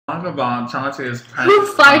Talk about Chachi's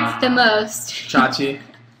Who farts the most? Chachi.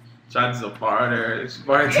 Chachi's a farter. She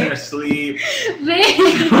farts in her sleep. She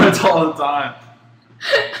Babe. farts all the time.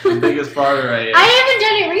 The biggest farter right here. I haven't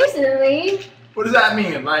done it recently. What does that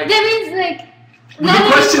mean? Like, That means like.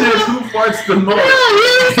 the question is who farts the most? No,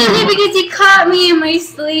 recently because he caught me in my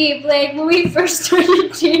sleep, like when we first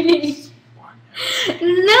started dating.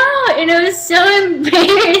 No, and it was so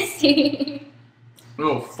embarrassing.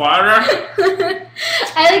 Little farter?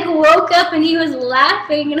 I like woke up and he was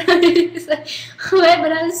laughing and I was like, what?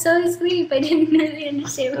 But I was so asleep, I didn't really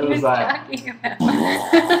understand what he was talking about.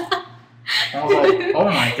 I was like, oh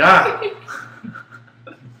my god.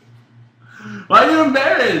 Why are you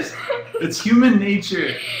embarrassed? It's human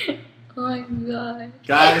nature. Oh my god.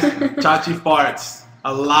 Guys, Chachi farts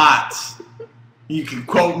a lot. You can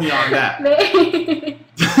quote me on that.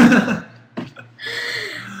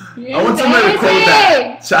 I want somebody to quote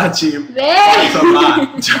that. Chachi farts a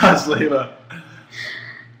lot. Josh Leyva.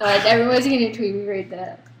 Alright, everyone's gonna tweet me right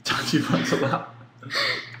that. Chachi farts a lot.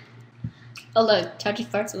 Oh look, Chachi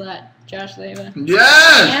farts a lot. Josh Leyva.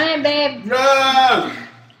 Yes! Damn it, babe. Yes!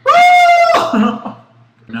 Woo!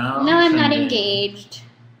 No, I'm not engaged.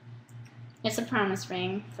 It's a promise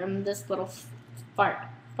ring from this little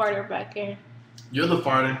farter back here. You're the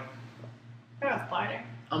farter. You're a farter.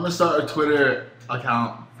 I'm gonna start a Twitter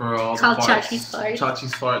account for all Called the farts. Chachi's Farts.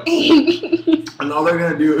 Chachi's farts. And all they're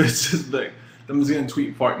gonna do is just like, them just gonna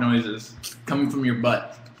tweet fart noises coming from your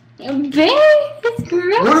butt. Babe, it's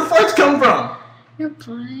gross. Where do farts come from? Your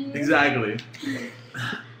butt. Exactly.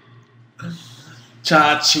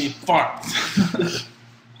 Chachi farts.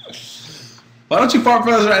 Why don't you fart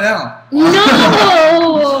for us right now?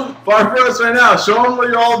 No! Fart for us right now. Show them what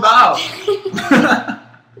you're all about.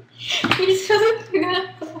 You're so gross.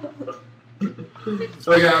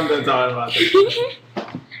 Okay, I'm done talking about this.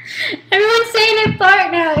 Everyone's saying I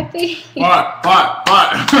fart now, I think. Fart.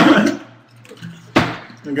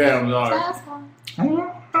 Okay, I'm sorry.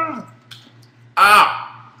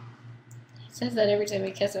 Ah! He says that every time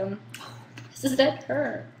we kiss him. Does that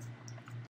hurt?